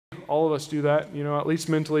all of us do that, at least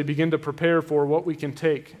mentally, begin to prepare for what we can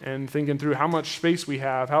take and thinking through how much space we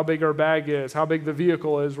have, how big our bag is, how big the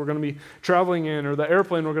vehicle is we're going to be traveling in, or the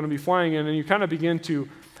airplane we're going to be flying in, and you kind of begin to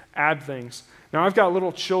add things. Now, I've got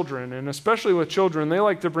little children, and especially with children, they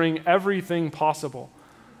like to bring everything possible.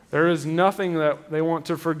 There is nothing that they want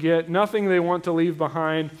to forget, nothing they want to leave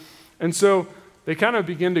behind, and so they kind of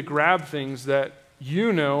begin to grab things that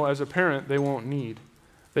as a parent they won't need.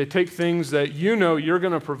 They take things that you're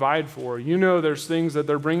going to provide for. There's things that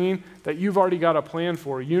they're bringing that you've already got a plan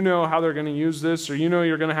for. How they're going to use this, or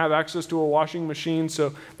you're going to have access to a washing machine,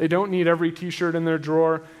 so they don't need every t-shirt in their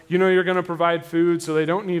drawer. You're going to provide food, so they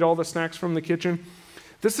don't need all the snacks from the kitchen.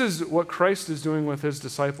 This is what Christ is doing with his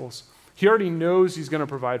disciples. He already knows he's going to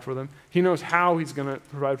provide for them. He knows how he's going to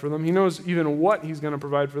provide for them. He knows even what he's going to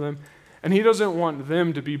provide for them. And he doesn't want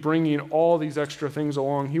them to be bringing all these extra things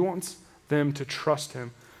along. He wants them to trust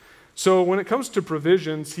him. So when it comes to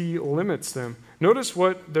provisions, he limits them. Notice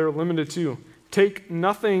what they're limited to. Take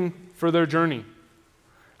nothing for their journey.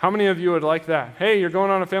 How many of you would like that? Hey, you're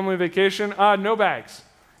going on a family vacation? No bags.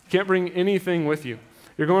 You can't bring anything with you.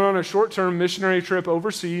 You're going on a short-term missionary trip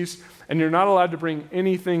overseas, and you're not allowed to bring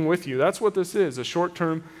anything with you. That's what this is, a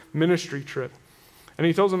short-term ministry trip. And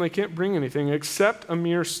he tells them they can't bring anything except a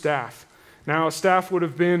mere staff. Now, a staff would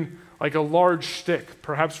have been like a large stick,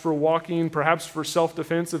 perhaps for walking, perhaps for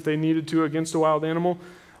self-defense if they needed to against a wild animal,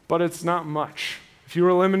 but it's not much. If you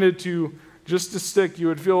were limited to just a stick, you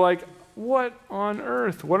would feel like, what on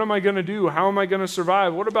earth? What am I going to do? How am I going to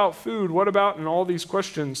survive? What about food? What about? And all these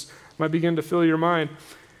questions might begin to fill your mind.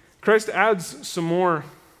 Christ adds some more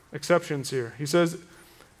exceptions here. He says,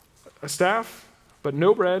 a staff, but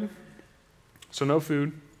no bread, so no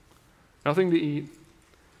food, nothing to eat,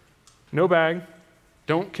 no bag.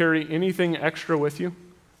 Don't carry anything extra with you.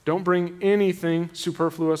 Don't bring anything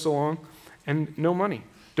superfluous along. And no money.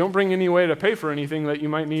 Don't bring any way to pay for anything that you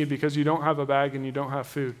might need because you don't have a bag and you don't have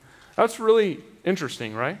food. That's really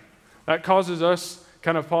interesting, right? That causes us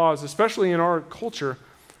kind of pause, especially in our culture.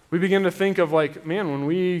 We begin to think of when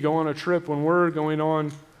we go on a trip, when we're going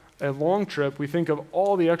on a long trip, we think of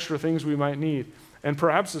all the extra things we might need. And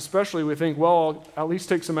perhaps especially we think, well, I'll at least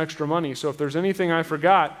take some extra money. So if there's anything I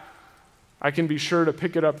forgot, I can be sure to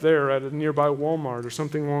pick it up there at a nearby Walmart or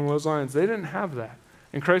something along those lines. They didn't have that.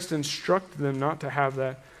 And Christ instructed them not to have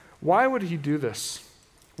that. Why would he do this?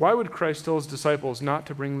 Why would Christ tell his disciples not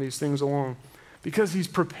to bring these things along? Because he's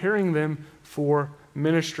preparing them for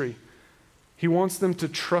ministry. He wants them to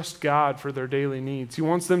trust God for their daily needs. He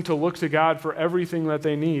wants them to look to God for everything that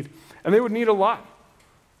they need. And they would need a lot.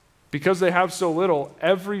 Because they have so little,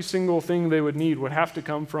 every single thing they would need would have to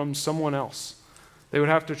come from someone else. They would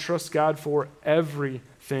have to trust God for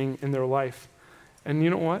everything in their life. And you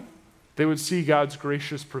know what? They would see God's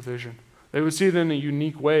gracious provision. They would see it in a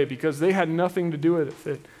unique way because they had nothing to do with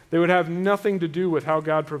it. They would have nothing to do with how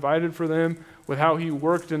God provided for them, with how he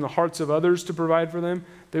worked in the hearts of others to provide for them.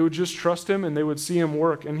 They would just trust him and they would see him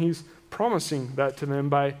work. And he's promising that to them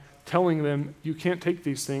by telling them, you can't take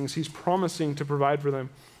these things. He's promising to provide for them.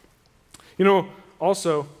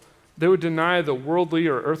 Also, they would deny the worldly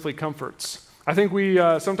or earthly comforts. I think we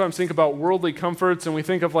sometimes think about worldly comforts and we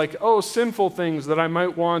think of sinful things that I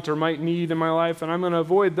might want or might need in my life, and I'm going to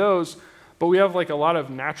avoid those. But we have a lot of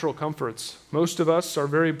natural comforts. Most of us are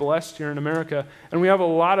very blessed here in America, and we have a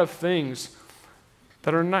lot of things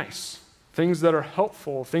that are nice, things that are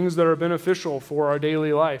helpful, things that are beneficial for our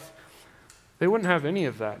daily life. They wouldn't have any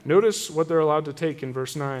of that. Notice what they're allowed to take in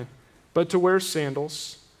verse 9. But to wear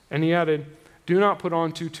sandals, and he added, do not put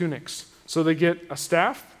on 2 tunics. So they get a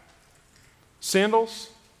staff, sandals,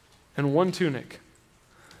 and 1 tunic.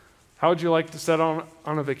 How would you like to set on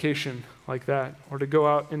a vacation like that, or to go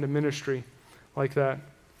out into ministry like that?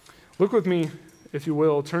 Look with me, if you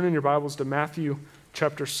will, turn in your Bibles to Matthew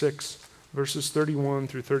chapter 6, verses 31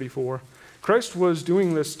 through 34. Christ was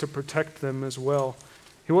doing this to protect them as well.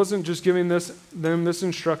 He wasn't just giving them this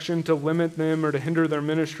instruction to limit them or to hinder their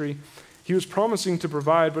ministry. He was promising to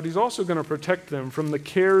provide, but he's also going to protect them from the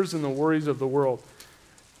cares and the worries of the world.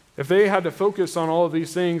 If they had to focus on all of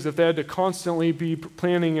these things, if they had to constantly be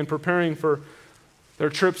planning and preparing for their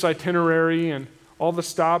trip's itinerary and all the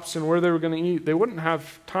stops and where they were going to eat, they wouldn't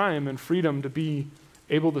have time and freedom to be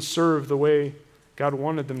able to serve the way God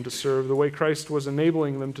wanted them to serve, the way Christ was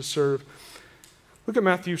enabling them to serve. Look at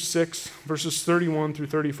Matthew 6, verses 31 through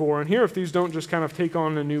 34. And here, if these don't just kind of take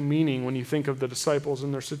on a new meaning when you think of the disciples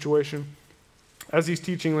and their situation, as he's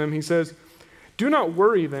teaching them, he says, do not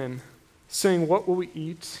worry then, saying, what will we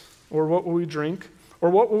eat, or what will we drink, or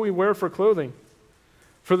what will we wear for clothing?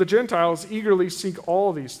 For the Gentiles eagerly seek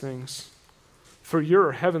all these things. for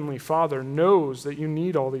your heavenly Father knows that you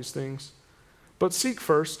need all these things. But seek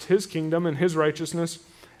first his kingdom and his righteousness,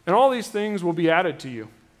 and all these things will be added to you.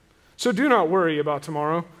 So do not worry about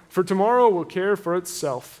tomorrow, for tomorrow will care for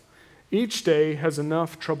itself. Each day has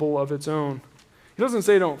enough trouble of its own. He doesn't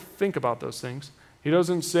say don't think about those things. He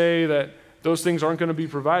doesn't say that those things aren't going to be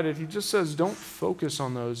provided. He just says don't focus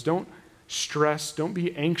on those. Don't stress. Don't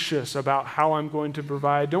be anxious about how I'm going to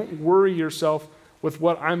provide. Don't worry yourself with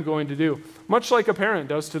what I'm going to do. Much like a parent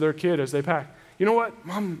does to their kid as they pack. You know what?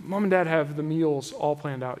 Mom and dad have the meals all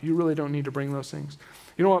planned out. You really don't need to bring those things.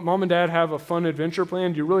 You know what? Mom and dad have a fun adventure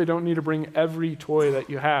planned. You really don't need to bring every toy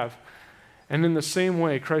that you have. And in the same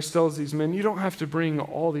way, Christ tells these men, you don't have to bring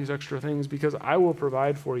all these extra things because I will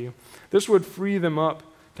provide for you. This would free them up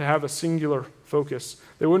to have a singular focus.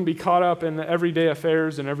 They wouldn't be caught up in the everyday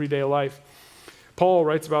affairs and everyday life. Paul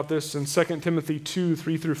writes about this in 2 Timothy 2,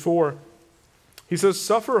 3-4. He says,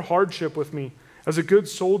 suffer hardship with me as a good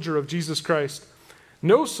soldier of Jesus Christ.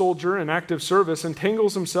 No soldier in active service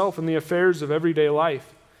entangles himself in the affairs of everyday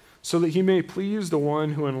life, so that he may please the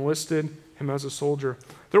one who enlisted him as a soldier.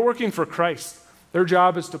 They're working for Christ. Their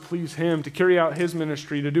job is to please him, to carry out his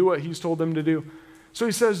ministry, to do what he's told them to do. So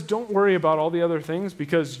he says, don't worry about all the other things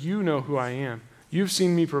because you know who I am. You've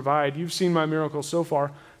seen me provide. You've seen my miracles so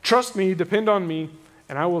far. Trust me, depend on me,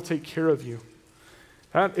 and I will take care of you.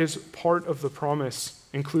 That is part of the promise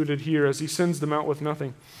included here as he sends them out with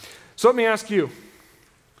nothing. So let me ask you,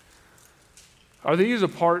 are these a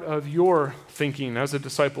part of your thinking as a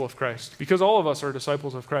disciple of Christ? Because all of us are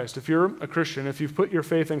disciples of Christ. If you're a Christian, if you've put your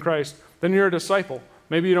faith in Christ, then you're a disciple.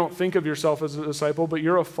 Maybe you don't think of yourself as a disciple, but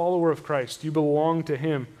you're a follower of Christ. You belong to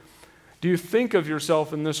him. Do you think of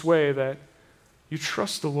yourself in this way that you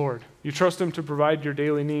trust the Lord? You trust him to provide your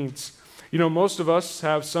daily needs. You know, most of us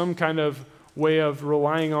have some kind of way of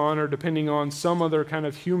relying on or depending on some other kind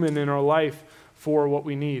of human in our life for what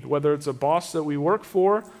we need, whether it's a boss that we work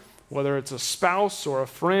for, whether it's a spouse or a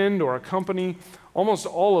friend or a company. Almost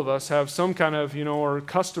all of us have some kind of, or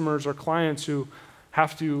customers or clients who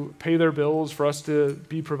have to pay their bills for us to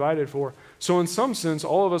be provided for. So in some sense,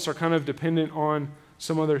 all of us are kind of dependent on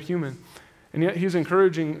some other human. And yet he's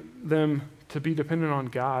encouraging them to be dependent on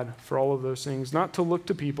God for all of those things, not to look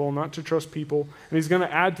to people, not to trust people. And he's going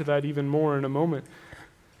to add to that even more in a moment.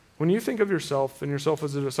 When you think of yourself and yourself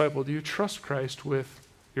as a disciple, do you trust Christ with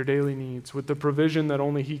your daily needs, with the provision that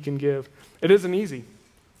only he can give? It isn't easy.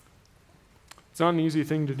 It's not an easy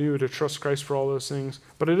thing to do, to trust Christ for all those things,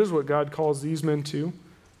 but it is what God calls these men to,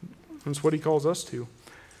 and it's what he calls us to.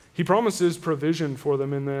 He promises provision for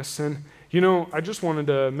them in this, and I just wanted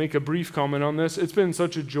to make a brief comment on this. It's been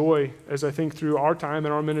such a joy as I think through our time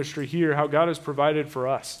and our ministry here, how God has provided for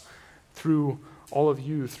us through all of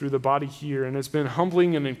you, through the body here, and it's been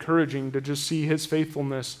humbling and encouraging to just see his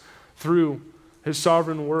faithfulness through his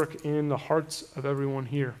sovereign work in the hearts of everyone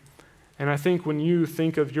here. And I think when you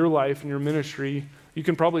think of your life and your ministry, you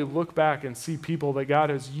can probably look back and see people that God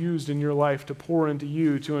has used in your life to pour into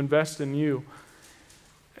you, to invest in you.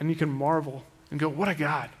 And you can marvel and go, what a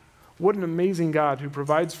God. What an amazing God who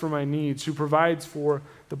provides for my needs, who provides for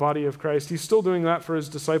the body of Christ. He's still doing that for his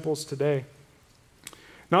disciples today.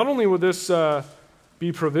 Not only would this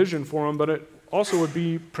be provision for them, but it also would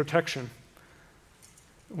be protection.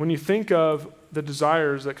 When you think of the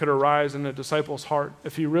desires that could arise in a disciple's heart,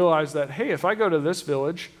 if you realize that, hey, if I go to this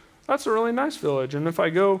village, that's a really nice village. And if I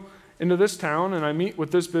go into this town and I meet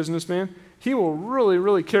with this businessman, he will really,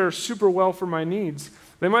 really care super well for my needs.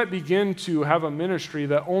 They might begin to have a ministry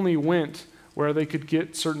that only went where they could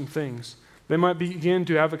get certain things. They might begin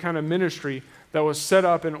to have a kind of ministry that was set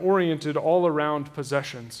up and oriented all around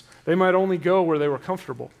possessions. They might only go where they were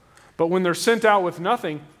comfortable. But when they're sent out with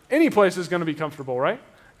nothing, any place is going to be comfortable, right?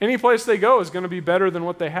 Any place they go is going to be better than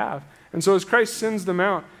what they have. And so as Christ sends them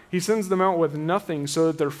out, he sends them out with nothing so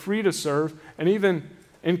that they're free to serve and even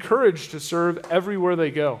encouraged to serve everywhere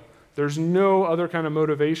they go. There's no other kind of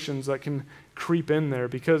motivations that can creep in there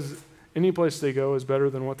because any place they go is better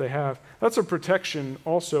than what they have. That's a protection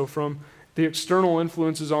also from the external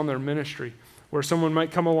influences on their ministry, where someone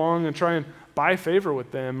might come along and try and buy favor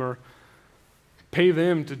with them or pay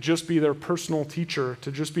them to just be their personal teacher,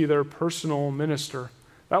 to just be their personal minister.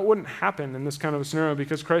 That wouldn't happen in this kind of a scenario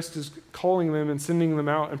because Christ is calling them and sending them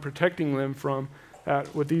out and protecting them from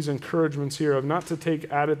that with these encouragements here of not to take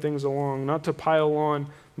added things along, not to pile on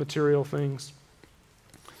material things.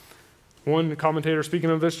 One commentator speaking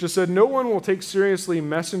of this just said, no one will take seriously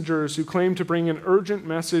messengers who claim to bring an urgent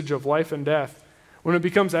message of life and death when it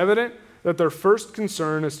becomes evident that their first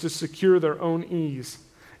concern is to secure their own ease.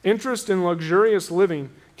 Interest in luxurious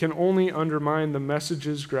living can only undermine the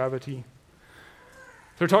message's gravity.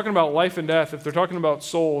 they're talking about life and death, if they're talking about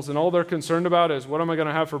souls, and all they're concerned about is, what am I going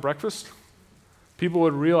to have for breakfast? People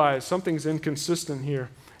would realize something's inconsistent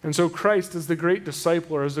here. And so Christ, as the great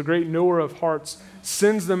discipler, as the great knower of hearts,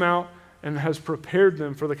 sends them out and has prepared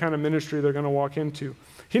them for the kind of ministry they're going to walk into.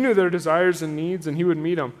 He knew their desires and needs, and he would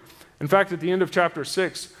meet them. In fact, at the end of chapter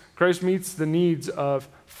 6, Christ meets the needs of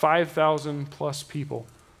 5,000 plus people,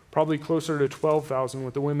 probably closer to 12,000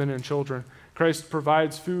 with the women and children. Christ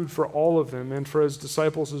provides food for all of them and for his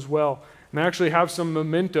disciples as well. And they actually have some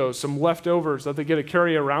mementos, some leftovers that they get to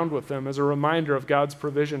carry around with them as a reminder of God's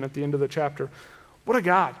provision at the end of the chapter. What a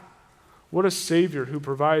God. What a Savior who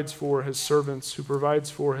provides for his servants, who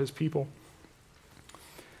provides for his people.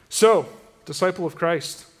 So, disciple of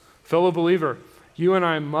Christ, fellow believer, you and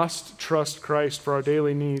I must trust Christ for our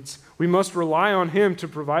daily needs. We must rely on him to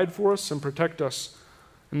provide for us and protect us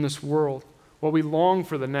in this world while we long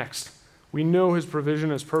for the next. We know his provision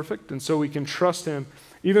is perfect, and so we can trust him.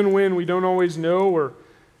 Even when we don't always know or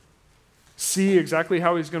see exactly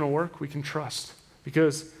how he's going to work, we can trust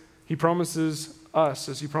because he promises us,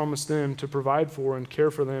 as he promised them, to provide for and care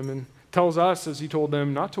for them, and tells us, as he told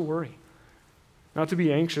them, not to worry, not to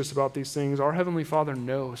be anxious about these things. Our Heavenly Father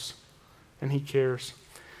knows, and he cares.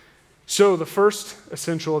 So the first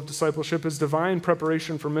essential of discipleship is divine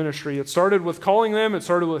preparation for ministry. It started with calling them, it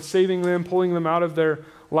started with saving them, pulling them out of their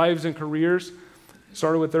lives and careers. It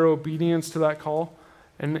started with their obedience to that call,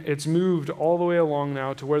 and it's moved all the way along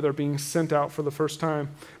now to where they're being sent out for the first time.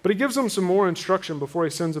 But he gives them some more instruction before he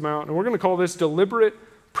sends them out, and we're going to call this deliberate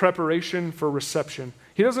preparation for reception.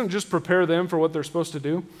 He doesn't just prepare them for what they're supposed to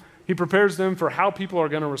do. He prepares them for how people are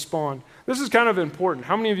going to respond. This is kind of important.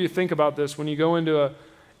 How many of you think about this when you go into an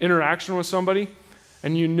interaction with somebody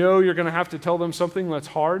and you know you're going to have to tell them something that's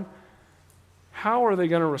hard? How are they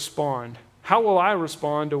going to respond? How will I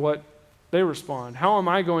respond to what they respond? How am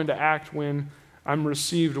I going to act when I'm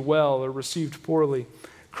received well or received poorly?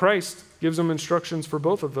 Christ gives them instructions for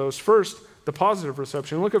both of those. First, the positive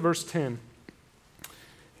reception. Look at verse 10.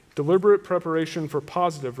 Deliberate preparation for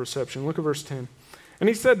positive reception. Look at verse 10. And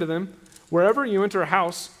he said to them, wherever you enter a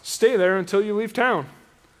house, stay there until you leave town.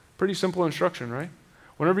 Pretty simple instruction, right?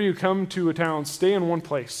 Whenever you come to a town, stay in one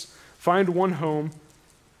place. Find one home,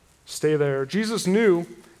 stay there. Jesus knew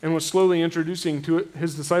and was slowly introducing to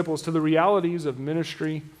his disciples to the realities of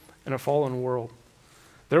ministry in a fallen world.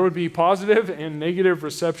 There would be positive and negative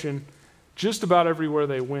reception just about everywhere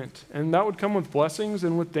they went, and that would come with blessings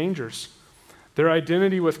and with dangers. Their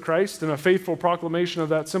identity with Christ and a faithful proclamation of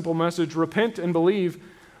that simple message, repent and believe,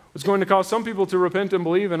 was going to cause some people to repent and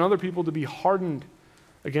believe and other people to be hardened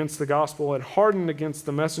against the gospel and hardened against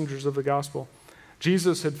the messengers of the gospel.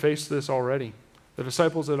 Jesus had faced this already. The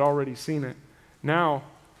disciples had already seen it. Now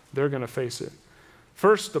they're going to face it.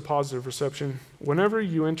 First, the positive reception. Whenever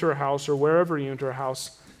you enter a house or wherever you enter a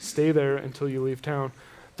house, stay there until you leave town.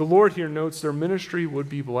 The Lord here notes their ministry would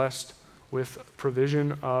be blessed with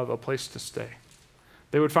provision of a place to stay.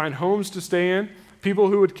 They would find homes to stay in, people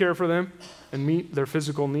who would care for them and meet their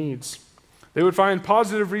physical needs. They would find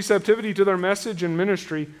positive receptivity to their message and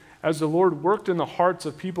ministry as the Lord worked in the hearts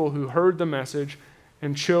of people who heard the message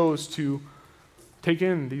and chose to take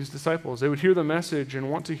in these disciples. They would hear the message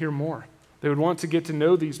and want to hear more. They would want to get to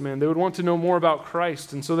know these men. They would want to know more about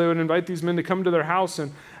Christ. And so they would invite these men to come to their house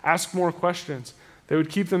and ask more questions. They would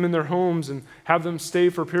keep them in their homes and have them stay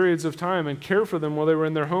for periods of time and care for them while they were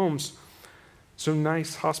in their homes. So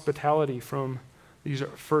nice hospitality from these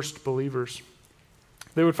first believers.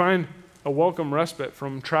 They would find a welcome respite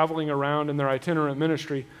from traveling around in their itinerant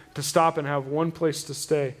ministry to stop and have one place to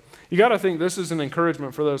stay. You got to think this is an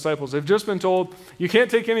encouragement for the disciples. They've just been told, you can't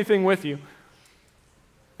take anything with you.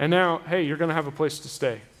 And now, hey, you're going to have a place to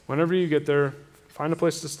stay. Whenever you get there, find a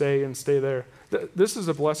place to stay and stay there. This is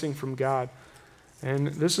a blessing from God. And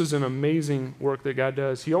this is an amazing work that God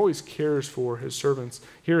does. He always cares for his servants.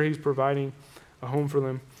 Here he's providing a home for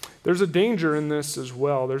them. There's a danger in this as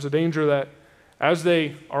well. There's a danger that as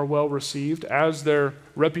they are well received, as their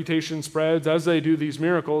reputation spreads, as they do these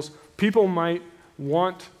miracles, people might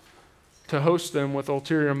want to host them with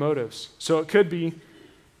ulterior motives. So it could be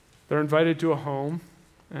they're invited to a home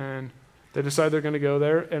and they decide they're going to go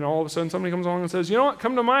there, and all of a sudden somebody comes along and says, you know what,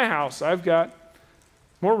 come to my house. I've got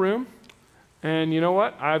more room, and you know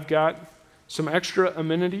what, I've got some extra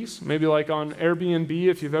amenities, maybe like on Airbnb.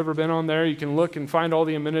 If you've ever been on there, you can look and find all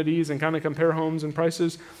the amenities and kind of compare homes and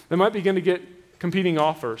prices. They might begin to get competing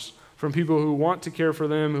offers from people who want to care for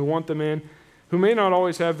them, who want them in, who may not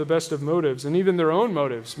always have the best of motives, and even their own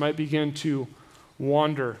motives might begin to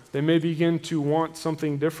wander. They may begin to want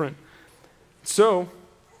something different. So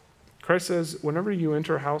Christ says, whenever you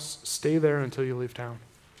enter a house, stay there until you leave town.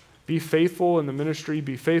 Be faithful in the ministry.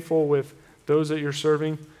 Be faithful with those that you're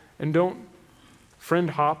serving. And don't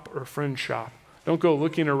friend hop or friend shop. Don't go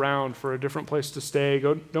looking around for a different place to stay.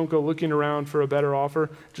 Don't go looking around for a better offer.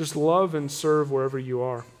 Just love and serve wherever you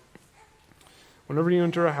are. Whenever you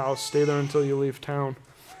enter a house, stay there until you leave town.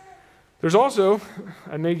 There's also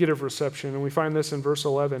a negative reception, and we find this in verse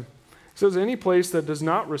 11. It says, any place that does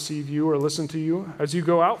not receive you or listen to you, as you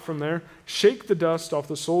go out from there, shake the dust off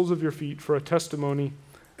the soles of your feet for a testimony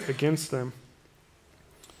against them.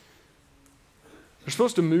 They're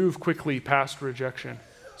supposed to move quickly past rejection.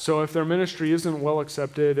 So if their ministry isn't well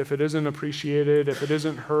accepted, if it isn't appreciated, if it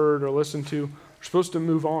isn't heard or listened to, we're supposed to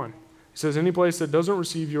move on. He says, any place that doesn't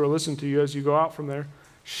receive you or listen to you as you go out from there,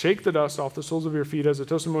 shake the dust off the soles of your feet as a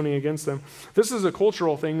testimony against them. This is a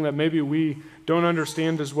cultural thing that maybe we don't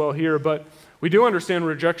understand as well here, but we do understand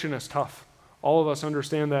rejection is tough. All of us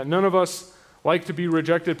understand that. None of us like to be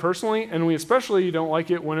rejected personally, and we especially don't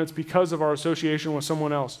like it when it's because of our association with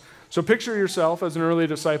someone else. So picture yourself as an early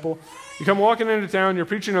disciple. You come walking into town, you're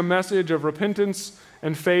preaching a message of repentance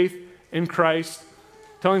and faith in Christ,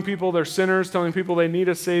 telling people they're sinners, telling people they need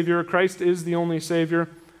a Savior. Christ is the only Savior.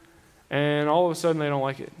 And all of a sudden they don't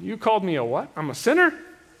like it. You called me a what? I'm a sinner?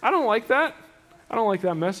 I don't like that. I don't like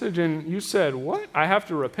that message. And you said, what? I have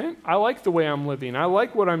to repent? I like the way I'm living. I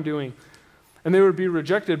like what I'm doing. And they would be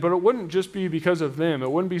rejected, but it wouldn't just be because of them.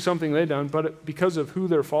 It wouldn't be something they'd done, but because of who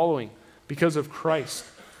they're following, because of Christ.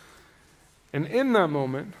 And in that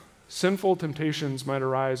moment, sinful temptations might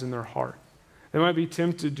arise in their heart. They might be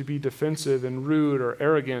tempted to be defensive and rude or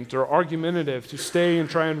arrogant or argumentative, to stay and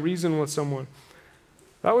try and reason with someone.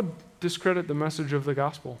 That would discredit the message of the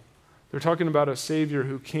gospel. They're talking about a Savior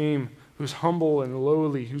who came, who's humble and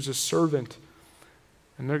lowly, who's a servant.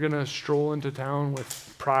 And they're going to stroll into town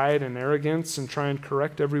with pride and arrogance and try and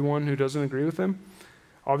correct everyone who doesn't agree with them.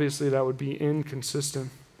 Obviously, that would be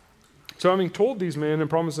inconsistent. So having told these men and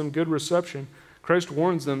promised them good reception, Christ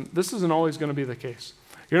warns them, this isn't always going to be the case.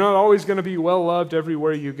 You're not always going to be well loved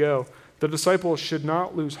everywhere you go. The disciples should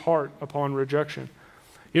not lose heart upon rejection.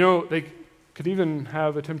 You know, they could even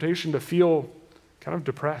have a temptation to feel kind of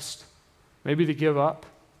depressed, maybe to give up,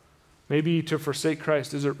 maybe to forsake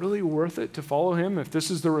Christ. Is it really worth it to follow him if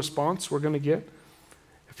this is the response we're going to get?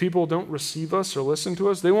 If people don't receive us or listen to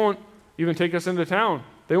us, they won't even take us into town.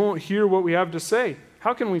 They won't hear what we have to say.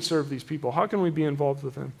 How can we serve these people? How can we be involved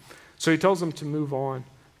with them? So he tells them to move on,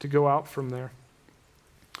 to go out from there.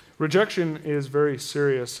 Rejection is very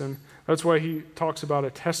serious, and that's why he talks about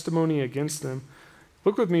a testimony against them.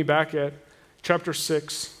 Look with me back at chapter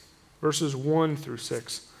 6, verses 1 through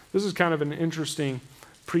 6. This is kind of an interesting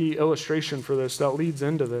pre-illustration for this that leads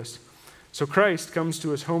into this. So Christ comes to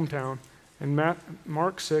his hometown in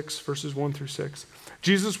Mark 6, verses 1 through 6.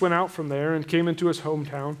 Jesus went out from there and came into his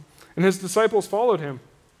hometown, and his disciples followed him.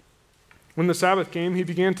 When the Sabbath came, he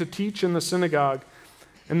began to teach in the synagogue,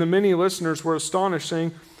 and the many listeners were astonished,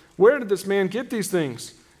 saying, where did this man get these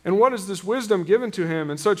things? And what is this wisdom given to him,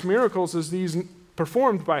 and such miracles as these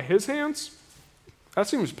performed by his hands? That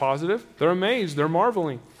seems positive. They're amazed. They're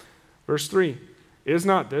marveling. Verse 3, is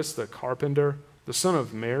not this the carpenter, the son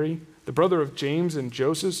of Mary, the brother of James and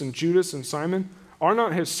Joseph and Judas and Simon? Are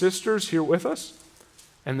not his sisters here with us?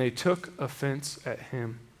 And they took offense at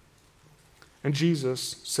him. And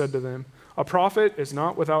Jesus said to them, a prophet is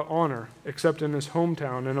not without honor, except in his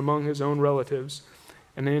hometown and among his own relatives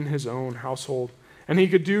and in his own household. And he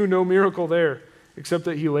could do no miracle there, except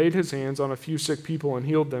that he laid his hands on a few sick people and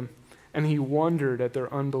healed them. And he wondered at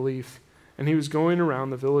their unbelief. And he was going around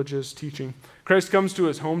the villages teaching. Christ comes to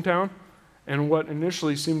his hometown, and what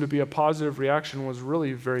initially seemed to be a positive reaction was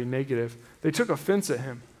really very negative. They took offense at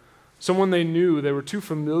him. Someone they knew, they were too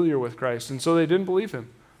familiar with Christ, and so they didn't believe him.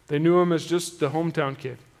 They knew him as just the hometown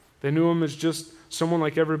kid. They knew him as just someone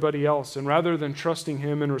like everybody else. And rather than trusting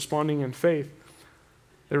him and responding in faith,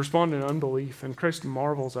 they respond in unbelief. And Christ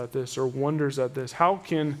marvels at this or wonders at this. How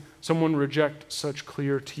can someone reject such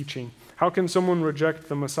clear teaching? How can someone reject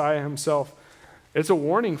the Messiah himself? It's a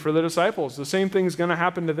warning for the disciples. The same thing's going to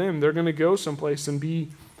happen to them. They're going to go someplace and be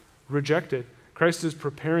rejected. Christ is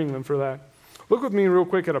preparing them for that. Look with me real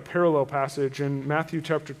quick at a parallel passage in Matthew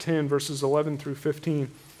chapter 10, verses 11 through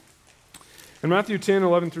 15. In Matthew 10,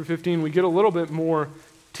 11 through 15, we get a little bit more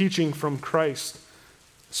teaching from Christ,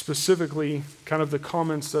 specifically kind of the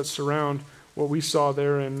comments that surround what we saw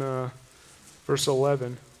there in verse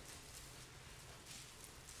 11.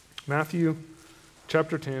 Matthew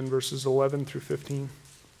chapter 10, verses 11 through 15.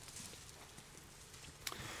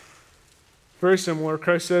 Very similar.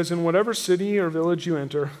 Christ says, in whatever city or village you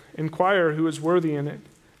enter, inquire who is worthy in it,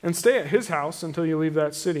 and stay at his house until you leave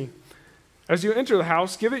that city. As you enter the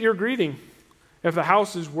house, give it your greeting. If the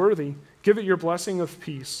house is worthy, give it your blessing of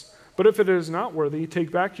peace. But if it is not worthy,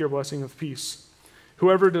 take back your blessing of peace.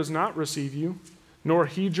 Whoever does not receive you, nor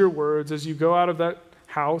heed your words as you go out of that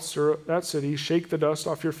house or that city, shake the dust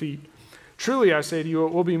off your feet. Truly, I say to you,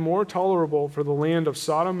 it will be more tolerable for the land of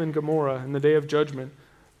Sodom and Gomorrah in the day of judgment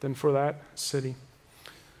than for that city.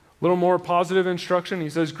 A little more positive instruction. He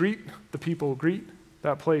says, greet the people, greet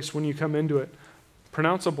that place when you come into it.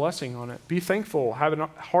 Pronounce a blessing on it. Be thankful, have a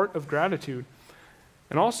heart of gratitude.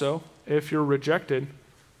 And also, if you're rejected,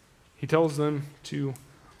 he tells them to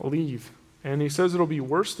leave. And he says it'll be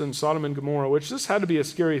worse than Sodom and Gomorrah, which this had to be a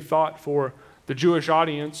scary thought for the Jewish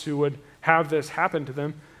audience who would have this happen to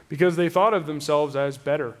them, because they thought of themselves as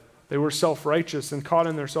better. They were self-righteous and caught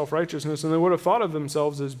in their self-righteousness, and they would have thought of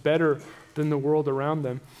themselves as better than the world around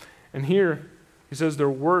them. And here, he says they're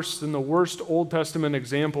worse than the worst Old Testament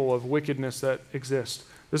example of wickedness that exists.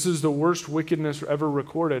 This is the worst wickedness ever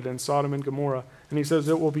recorded in Sodom and Gomorrah. And he says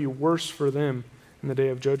it will be worse for them in the day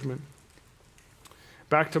of judgment.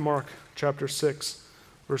 Back to Mark chapter 6,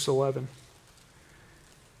 verse 11.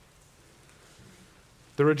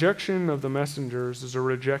 The rejection of the messengers is a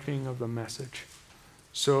rejecting of the message.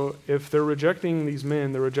 So if they're rejecting these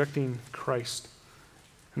men, they're rejecting Christ.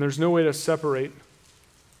 And there's no way to separate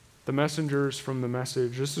the messengers from the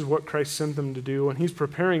message. This is what Christ sent them to do, and he's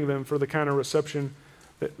preparing them for the kind of reception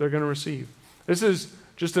that they're going to receive. This is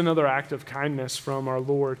just another act of kindness from our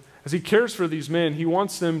Lord. As he cares for these men, he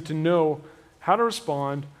wants them to know how to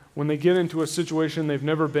respond when they get into a situation they've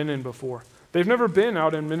never been in before. They've never been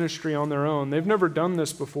out in ministry on their own. They've never done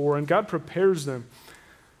this before, and God prepares them.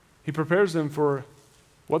 He prepares them for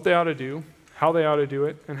what they ought to do, how they ought to do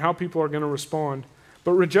it, and how people are going to respond.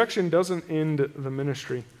 But rejection doesn't end the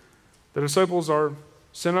ministry. The disciples are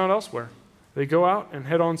sent out elsewhere. They go out and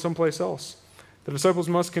head on someplace else. The disciples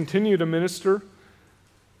must continue to minister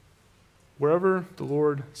wherever the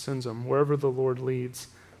Lord sends them, wherever the Lord leads.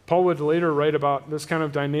 Paul would later write about this kind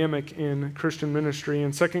of dynamic in Christian ministry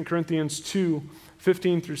in 2 Corinthians 2,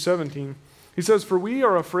 15 through 17. He says, "For we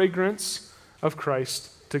are a fragrance of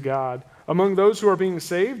Christ to God, among those who are being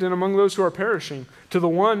saved and among those who are perishing. To the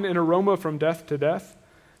one an aroma from death to death,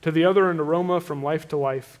 to the other an aroma from life to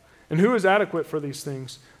life. And who is adequate for these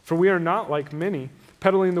things? For we are not like many,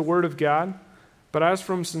 peddling the word of God, but as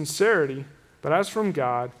from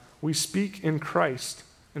God, we speak in Christ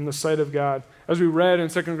in the sight of God." As we read in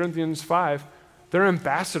 2 Corinthians 5, they're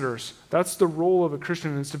ambassadors. That's the role of a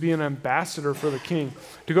Christian, is to be an ambassador for the King,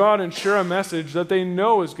 to go out and share a message that they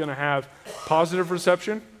know is going to have positive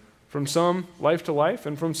reception from some life to life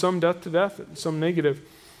and from some death to death, some negative.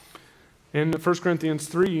 In 1 Corinthians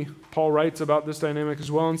 3, Paul writes about this dynamic as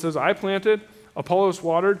well and says, "I planted, Apollos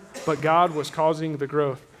watered, but God was causing the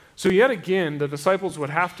growth." So yet again, the disciples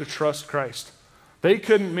would have to trust Christ. They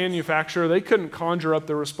couldn't manufacture, they couldn't conjure up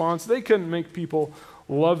the response, they couldn't make people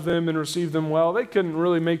love them and receive them well, they couldn't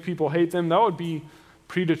really make people hate them. That would be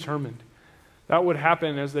predetermined. That would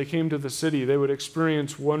happen as they came to the city. They would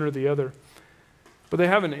experience one or the other. But they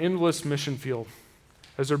have an endless mission field.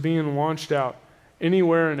 As they're being launched out,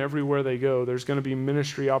 anywhere and everywhere they go, there's going to be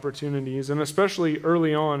ministry opportunities. And especially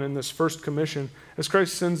early on in this First Commission, as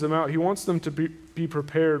Christ sends them out, he wants them to be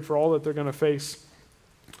prepared for all that they're going to face.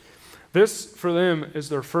 This, for them, is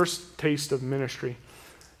their first taste of ministry.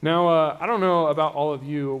 Now, I don't know about all of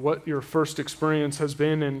you, what your first experience has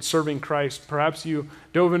been in serving Christ. Perhaps you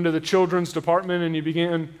dove into the children's department and you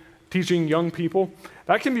began teaching young people.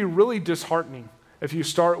 That can be really disheartening if you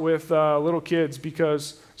start with little kids,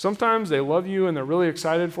 because sometimes they love you and they're really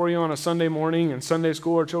excited for you on a Sunday morning in Sunday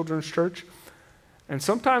school or children's church. And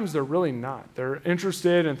sometimes they're really not. They're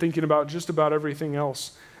interested and thinking about just about everything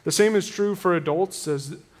else. The same is true for adults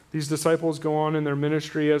as these disciples go on in their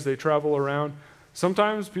ministry as they travel around.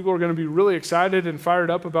 Sometimes people are going to be really excited and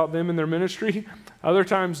fired up about them in their ministry. Other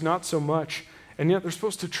times, not so much. And yet they're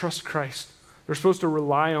supposed to trust Christ. They're supposed to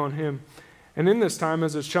rely on him. And in this time,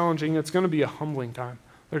 as it's challenging, it's going to be a humbling time.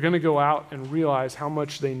 They're going to go out and realize how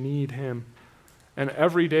much they need him. And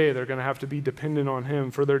every day they're going to have to be dependent on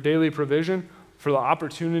him for their daily provision, for the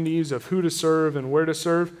opportunities of who to serve and where to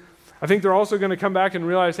serve. I think they're also going to come back and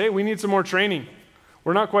realize, hey, we need some more training.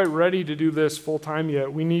 We're not quite ready to do this full time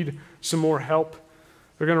yet. We need some more help.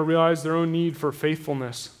 They're going to realize their own need for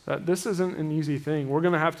faithfulness, that this isn't an easy thing. We're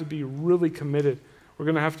going to have to be really committed. We're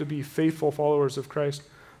going to have to be faithful followers of Christ.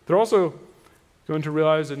 They're also going to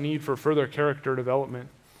realize a need for further character development.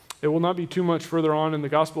 It will not be too much further on in the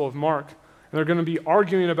Gospel of Mark, and they're going to be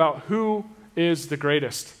arguing about who is the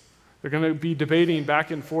greatest. They're going to be debating back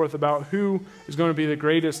and forth about who is going to be the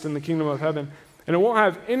greatest in the kingdom of heaven. And it won't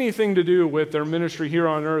have anything to do with their ministry here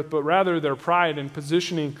on earth, but rather their pride and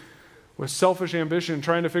positioning with selfish ambition,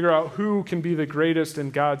 trying to figure out who can be the greatest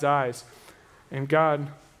in God's eyes. And God,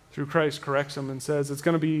 through Christ, corrects them and says it's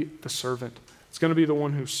going to be the servant. It's going to be the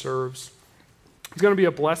one who serves. It's going to be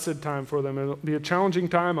a blessed time for them. It'll be a challenging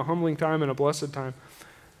time, a humbling time, and a blessed time.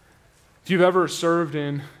 If you've ever served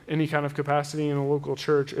in any kind of capacity in a local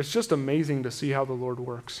church, it's just amazing to see how the Lord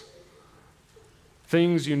works.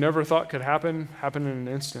 Things you never thought could happen in an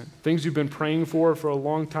instant. Things you've been praying for a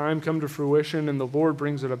long time come to fruition, and the Lord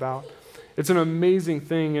brings it about. It's an amazing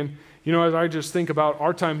thing. And, as I just think about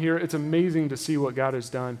our time here, it's amazing to see what God has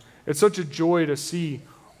done. It's such a joy to see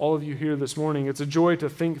all of you here this morning. It's a joy to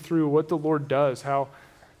think through what the Lord does, how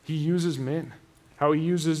he uses men, how he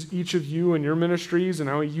uses each of you in your ministries, and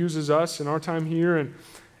how he uses us in our time here. And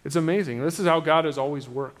it's amazing. This is how God has always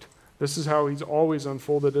worked. This is how he's always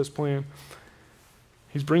unfolded his plan.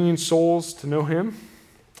 He's bringing souls to know him,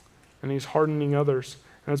 and he's hardening others.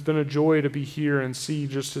 And it's been a joy to be here and see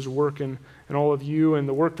just his work in all of you and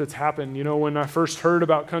the work that's happened. When I first heard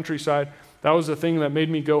about Countryside, that was the thing that made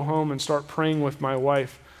me go home and start praying with my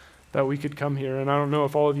wife that we could come here. And I don't know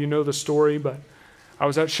if all of you know the story, but I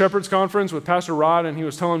was at Shepherd's Conference with Pastor Rod, and he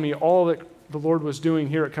was telling me all that the Lord was doing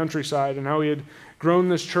here at Countryside and how he had grown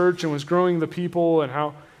this church and was growing the people and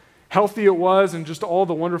how healthy it was and just all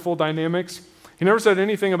the wonderful dynamics. He never said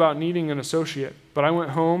anything about needing an associate, but I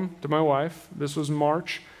went home to my wife. This was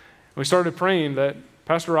March, and we started praying that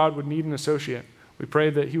Pastor Rod would need an associate. We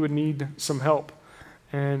prayed that he would need some help.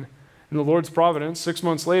 And in the Lord's providence, 6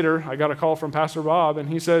 months later, I got a call from Pastor Bob, and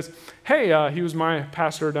he says, hey, he was my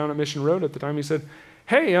pastor down at Mission Road at the time. He said,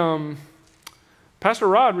 hey, Pastor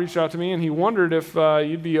Rod reached out to me, and he wondered if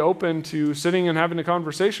you'd be open to sitting and having a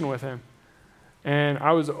conversation with him. And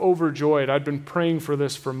I was overjoyed. I'd been praying for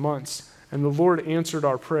this for months. And the Lord answered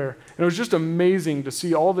our prayer. And it was just amazing to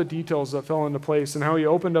see all the details that fell into place and how he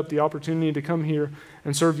opened up the opportunity to come here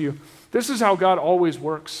and serve you. This is how God always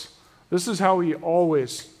works. This is how he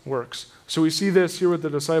always works. So we see this here with the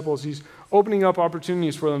disciples. He's opening up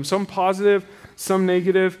opportunities for them, some positive, some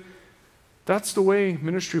negative. That's the way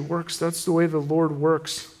ministry works. That's the way the Lord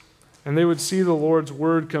works. And they would see the Lord's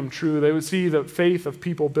word come true. They would see the faith of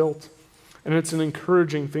people built. And it's an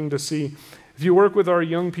encouraging thing to see. If you work with our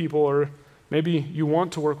young people, or maybe you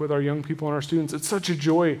want to work with our young people and our students, it's such a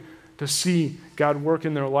joy to see God work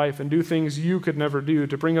in their life and do things you could never do,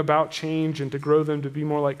 to bring about change and to grow them to be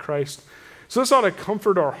more like Christ. So this ought to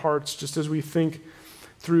comfort our hearts just as we think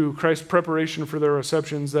through Christ's preparation for their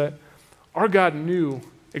receptions, that our God knew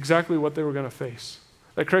exactly what they were going to face,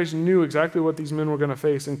 that Christ knew exactly what these men were going to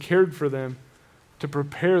face and cared for them to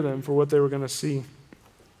prepare them for what they were going to see.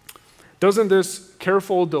 Doesn't this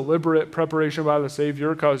careful, deliberate preparation by the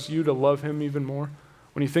Savior cause you to love him even more?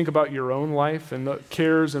 When you think about your own life and the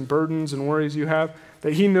cares and burdens and worries you have,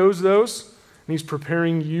 that he knows those, and he's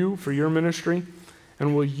preparing you for your ministry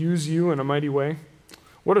and will use you in a mighty way.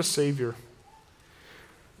 What a Savior.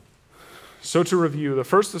 So to review, the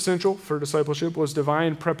first essential for discipleship was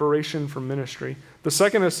divine preparation for ministry. The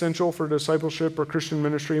second essential for discipleship or Christian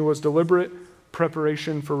ministry was deliberate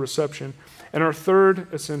preparation for reception. And our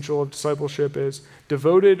third essential of discipleship is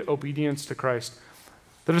devoted obedience to Christ.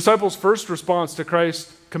 The disciples' first response to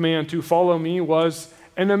Christ's command to follow me was,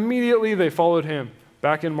 and immediately they followed him.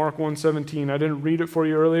 Back in Mark 1:17, I didn't read it for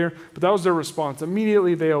you earlier, but that was their response.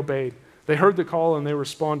 Immediately they obeyed. They heard the call and they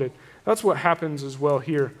responded. That's what happens as well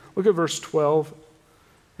here. Look at verse 12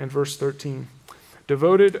 and verse 13.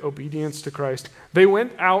 Devoted obedience to Christ. They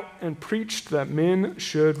went out and preached that men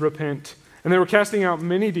should repent. And they were casting out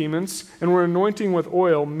many demons and were anointing with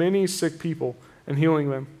oil many sick people and healing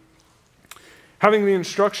them. Having the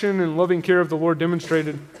instruction and loving care of the Lord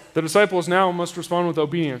demonstrated, the disciples now must respond with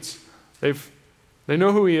obedience. They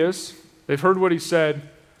know who he is. They've heard what he said.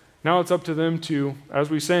 Now it's up to them to, as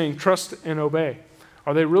we sang, trust and obey.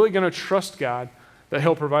 Are they really going to trust God that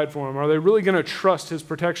he'll provide for them? Are they really going to trust his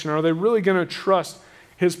protection? Are they really going to trust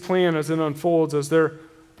his plan as it unfolds, as they're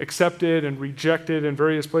accepted and rejected in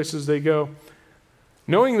various places they go?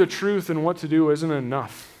 Knowing the truth and what to do isn't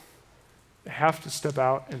enough. They have to step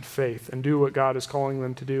out in faith and do what God is calling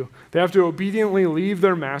them to do. They have to obediently leave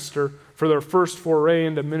their master for their first foray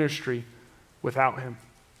into ministry without him.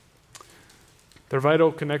 Their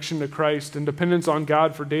vital connection to Christ and dependence on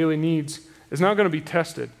God for daily needs is now going to be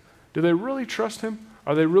tested. Do they really trust him?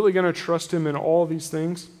 Are they really going to trust him in all these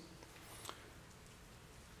things?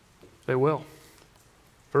 They will.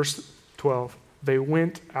 Verse 12, they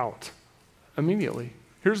went out immediately.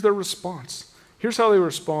 Here's their response. Here's how they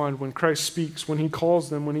respond when Christ speaks, when he calls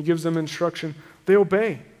them, when he gives them instruction. They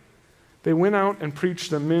obey. They went out and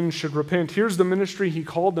preached that men should repent. Here's the ministry he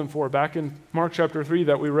called them for back in Mark chapter 3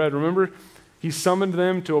 that we read. Remember, He summoned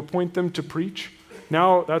them to appoint them to preach.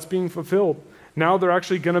 Now that's being fulfilled. Now they're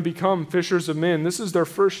actually going to become fishers of men. This is their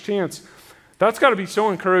first chance. That's got to be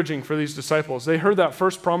so encouraging for these disciples. They heard that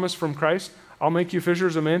first promise from Christ, I'll make you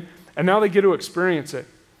fishers of men, and now they get to experience it.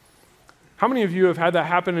 How many of you have had that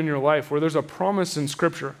happen in your life where there's a promise in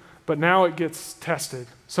Scripture, but now it gets tested?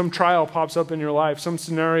 Some trial pops up in your life, some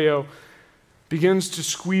scenario begins to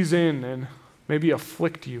squeeze in and maybe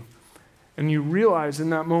afflict you. And you realize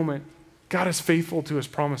in that moment, God is faithful to his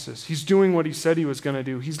promises. He's doing what he said he was going to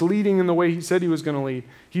do. He's leading in the way he said he was going to lead.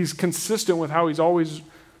 He's consistent with how he's always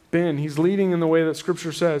been. He's leading in the way that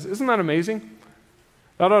Scripture says. Isn't that amazing?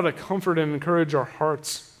 That ought to comfort and encourage our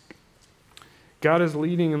hearts. God is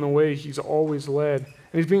leading in the way he's always led. And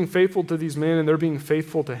he's being faithful to these men, and they're being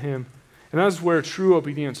faithful to him. And that's where true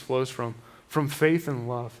obedience flows from faith and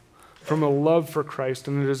love, from a love for Christ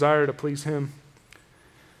and a desire to please him.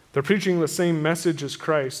 They're preaching the same message as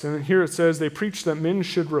Christ. And here it says they preach that men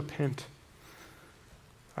should repent.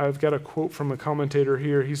 I've got a quote from a commentator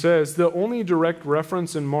here. He says, this is the only direct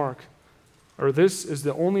reference in Mark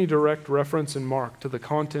to the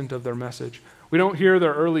content of their message. We don't hear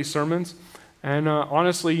their early sermons. And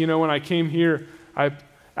honestly, when I came here, I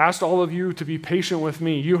asked all of you to be patient with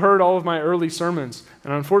me. You heard all of my early sermons.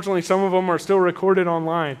 And unfortunately, some of them are still recorded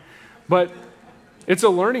online. But it's a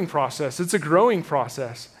learning process. It's a growing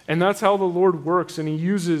process. And that's how the Lord works. And he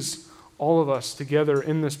uses all of us together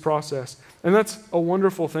in this process. And that's a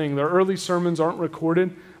wonderful thing. Their early sermons aren't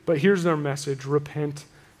recorded, but here's their message: repent.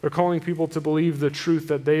 They're calling people to believe the truth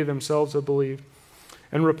that they themselves have believed.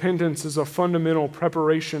 And repentance is a fundamental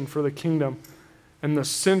preparation for the kingdom and the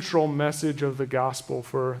central message of the gospel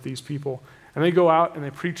for these people. And they go out and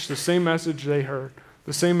they preach the same message they heard,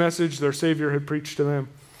 the same message their Savior had preached to them.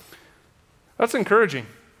 That's encouraging.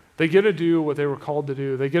 They get to do what they were called to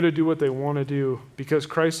do. They get to do what they want to do because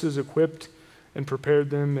Christ has equipped and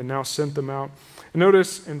prepared them and now sent them out. And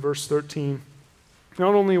notice in verse 13,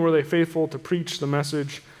 not only were they faithful to preach the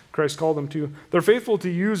message Christ called them to, they're faithful to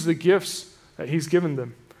use the gifts that he's given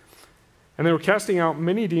them. And they were casting out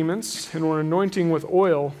many demons and were anointing with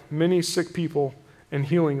oil many sick people and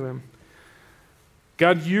healing them.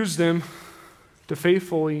 God used them to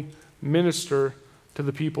faithfully minister to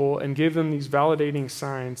the people and gave them these validating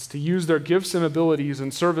signs to use their gifts and abilities in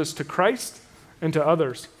service to Christ and to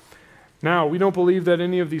others. Now, we don't believe that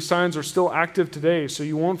any of these signs are still active today, so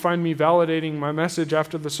you won't find me validating my message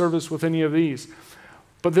after the service with any of these.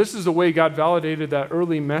 But this is the way God validated that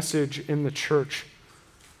early message in the church.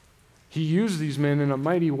 He used these men in a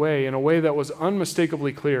mighty way, in a way that was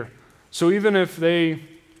unmistakably clear. So even if they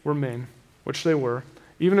were men, which they were,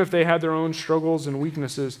 even if they had their own struggles and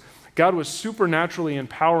weaknesses, God was supernaturally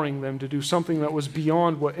empowering them to do something that was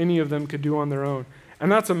beyond what any of them could do on their own.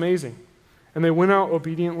 And that's amazing. And they went out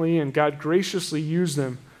obediently, and God graciously used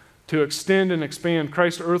them to extend and expand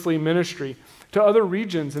Christ's earthly ministry to other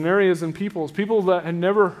regions and areas and peoples. People that had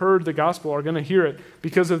never heard the gospel are going to hear it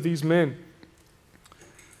because of these men.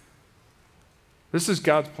 This is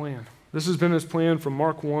God's plan. This has been his plan from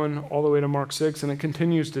Mark 1 all the way to Mark 6, and it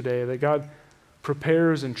continues today, that God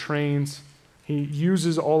prepares and trains. He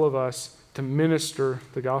uses all of us to minister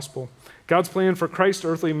the gospel. God's plan for Christ's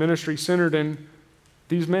earthly ministry centered in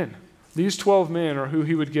these men. These 12 men are who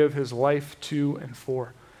he would give his life to and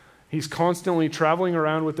for. He's constantly traveling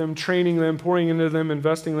around with them, training them, pouring into them,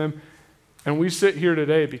 investing them. And we sit here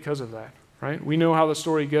today because of that, right? We know how the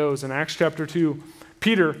story goes. In Acts chapter 2,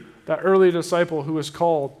 Peter, that early disciple who was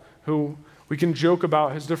called, who we can joke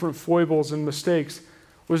about his different foibles and mistakes,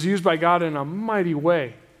 was used by God in a mighty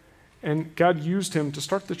way. And God used him to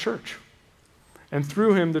start the church. And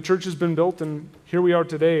through him, the church has been built, and here we are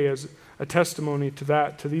today as a testimony to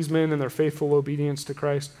that, to these men and their faithful obedience to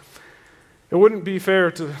Christ. It wouldn't be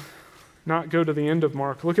fair to not go to the end of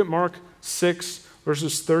Mark. Look at Mark 6,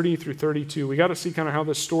 verses 30 through 32. We got to see kind of how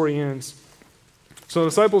this story ends. So the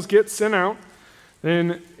disciples get sent out.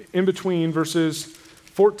 Then in between, verses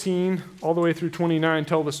 14 all the way through 29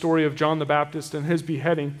 tell the story of John the Baptist and his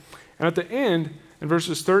beheading. And at the end, in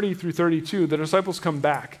verses 30 through 32, the disciples come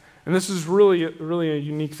back. And this is really a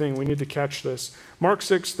unique thing. We need to catch this. Mark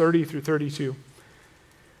 6, 30 through 32.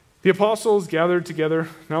 The apostles gathered together.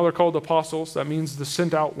 Now they're called apostles. That means the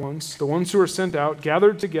sent out ones. The ones who are sent out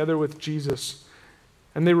gathered together with Jesus.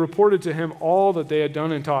 And they reported to him all that they had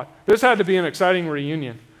done and taught. This had to be an exciting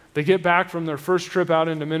reunion. They get back from their first trip out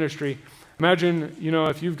into ministry. Imagine,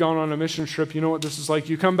 if you've gone on a mission trip, you know what this is like.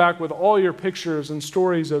 You come back with all your pictures and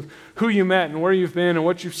stories of who you met and where you've been and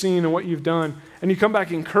what you've seen and what you've done. And you come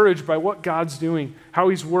back encouraged by what God's doing, how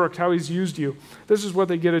he's worked, how he's used you. This is what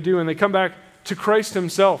they get to do. And they come back to Christ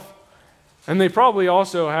himself. And they probably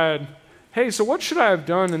also had, hey, so what should I have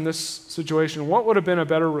done in this situation? What would have been a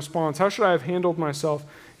better response? How should I have handled myself?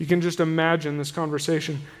 You can just imagine this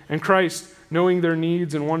conversation. And Christ, knowing their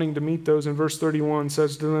needs and wanting to meet those, in verse 31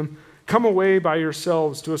 says to them, come away by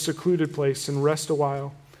yourselves to a secluded place and rest a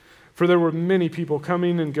while. For there were many people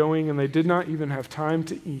coming and going, and they did not even have time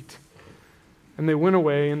to eat. And they went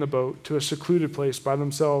away in the boat to a secluded place by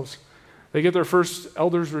themselves. They get their first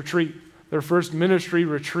elders retreat, their first ministry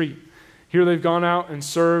retreat. Here they've gone out and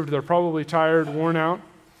served. They're probably tired, worn out.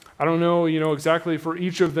 I don't know, exactly for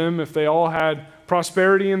each of them if they all had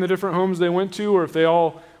prosperity in the different homes they went to, or if they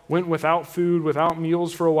all went without food, without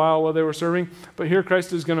meals for a while they were serving. But here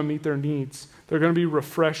Christ is going to meet their needs. They're going to be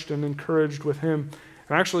refreshed and encouraged with him.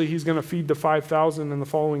 And actually, he's going to feed the 5,000 in the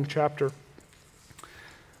following chapter.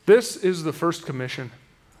 This is the First Commission.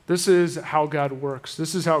 This is how God works.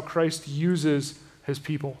 This is how Christ uses his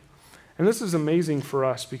people. And this is amazing for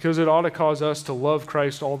us because it ought to cause us to love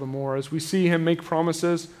Christ all the more as we see him make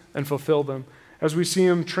promises and fulfill them. As we see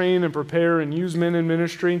him train and prepare and use men in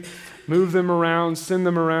ministry, move them around, send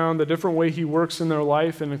them around, the different way he works in their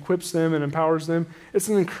life and equips them and empowers them. It's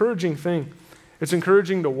an encouraging thing. It's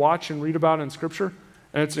encouraging to watch and read about in Scripture,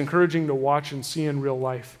 and it's encouraging to watch and see in real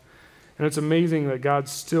life. And it's amazing that God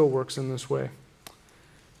still works in this way.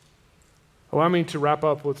 Allow me to wrap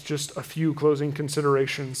up with just a few closing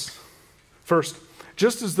considerations. First,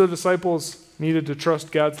 just as the disciples needed to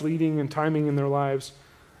trust God's leading and timing in their lives,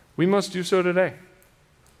 we must do so today.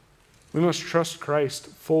 We must trust Christ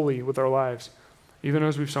fully with our lives. Even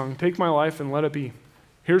as we've sung, take my life and let it be.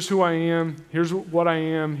 Here's who I am. Here's what I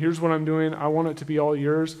am. Here's what I'm doing. I want it to be all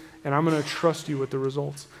yours, and I'm going to trust you with the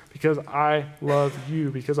results because I love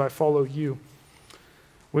you, because I follow you.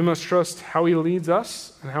 We must trust how he leads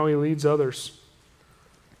us and how he leads others.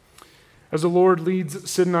 As the Lord leads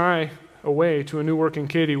Sid and I away to a new work in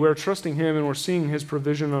Katy, we're trusting him and we're seeing his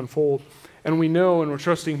provision unfold. And we know and we're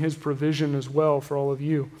trusting his provision as well for all of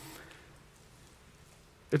you.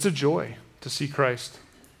 It's a joy to see Christ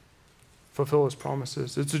fulfill his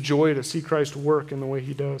promises. It's a joy to see Christ work in the way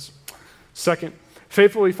he does. Second,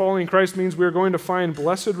 faithfully following Christ means we are going to find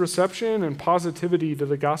blessed reception and positivity to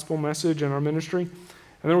the gospel message in our ministry.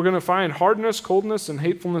 And then we're going to find hardness, coldness, and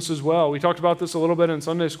hatefulness as well. We talked about this a little bit in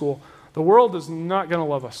Sunday school. The world is not going to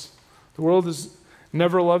love us. The world has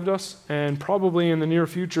never loved us, and probably in the near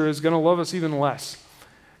future is going to love us even less.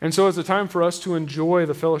 And so it's a time for us to enjoy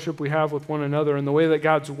the fellowship we have with one another and the way that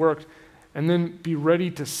God's worked, and then be ready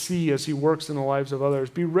to see as he works in the lives of others.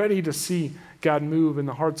 Be ready to see God move in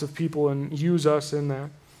the hearts of people and use us in that.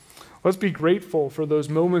 Let's be grateful for those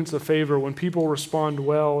moments of favor when people respond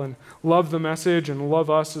well and love the message and love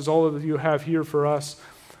us as all of you have here for us.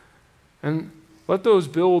 And let those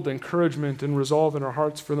build encouragement and resolve in our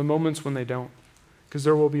hearts for the moments when they don't, because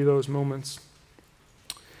there will be those moments.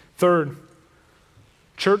 Third,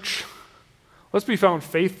 church, let's be found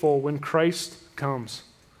faithful when Christ comes.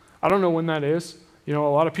 I don't know when that is. A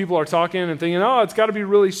lot of people are talking and thinking, it's got to be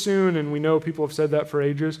really soon, and we know people have said that for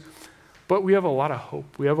ages. But we have a lot of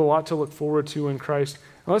hope. We have a lot to look forward to in Christ.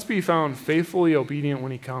 And let's be found faithfully obedient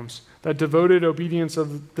when he comes. That devoted obedience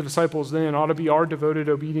of the disciples then ought to be our devoted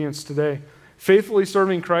obedience today. Faithfully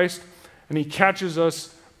serving Christ, and he catches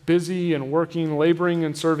us busy and working, laboring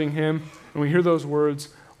and serving him. And we hear those words,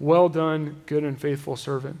 well done, good and faithful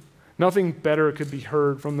servant. Nothing better could be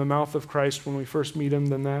heard from the mouth of Christ when we first meet him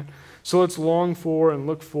than that. So let's long for and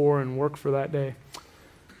look for and work for that day.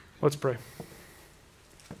 Let's pray.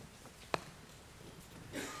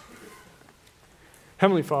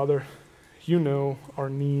 Heavenly Father, you know our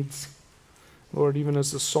needs. Lord, even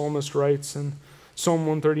as the psalmist writes in Psalm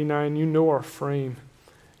 139, you know our frame.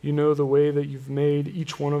 You know the way that you've made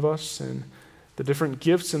each one of us and the different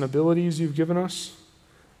gifts and abilities you've given us,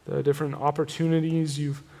 the different opportunities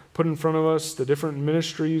you've put in front of us, the different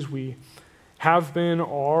ministries we have been,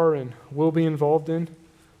 are, and will be involved in.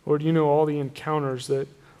 Lord, you know all the encounters that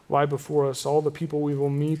lie before us, all the people we will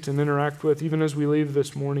meet and interact with, even as we leave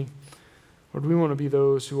this morning. Lord, we want to be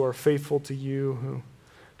those who are faithful to you, who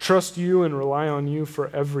trust you and rely on you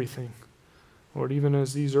for everything. Lord, even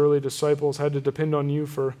as these early disciples had to depend on you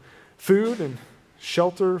for food and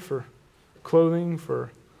shelter, for clothing,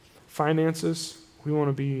 for finances, we want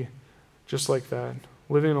to be just like that,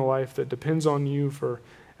 living a life that depends on you for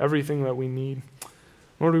everything that we need.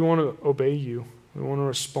 Lord, we want to obey you. We want to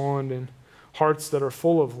respond in hearts that are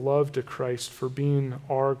full of love to Christ for being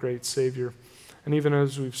our great Savior. And even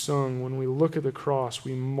as we've sung, when we look at the cross,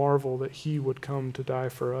 we marvel that he would come to die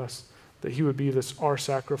for us, that he would be our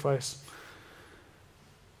sacrifice.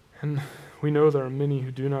 And we know there are many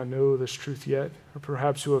who do not know this truth yet, or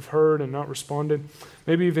perhaps who have heard and not responded,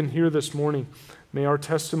 maybe even here this morning, May our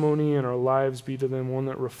testimony and our lives be to them one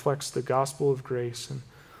that reflects the gospel of grace and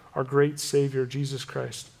our great Savior, Jesus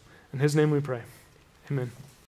Christ. In his name we pray. Amen.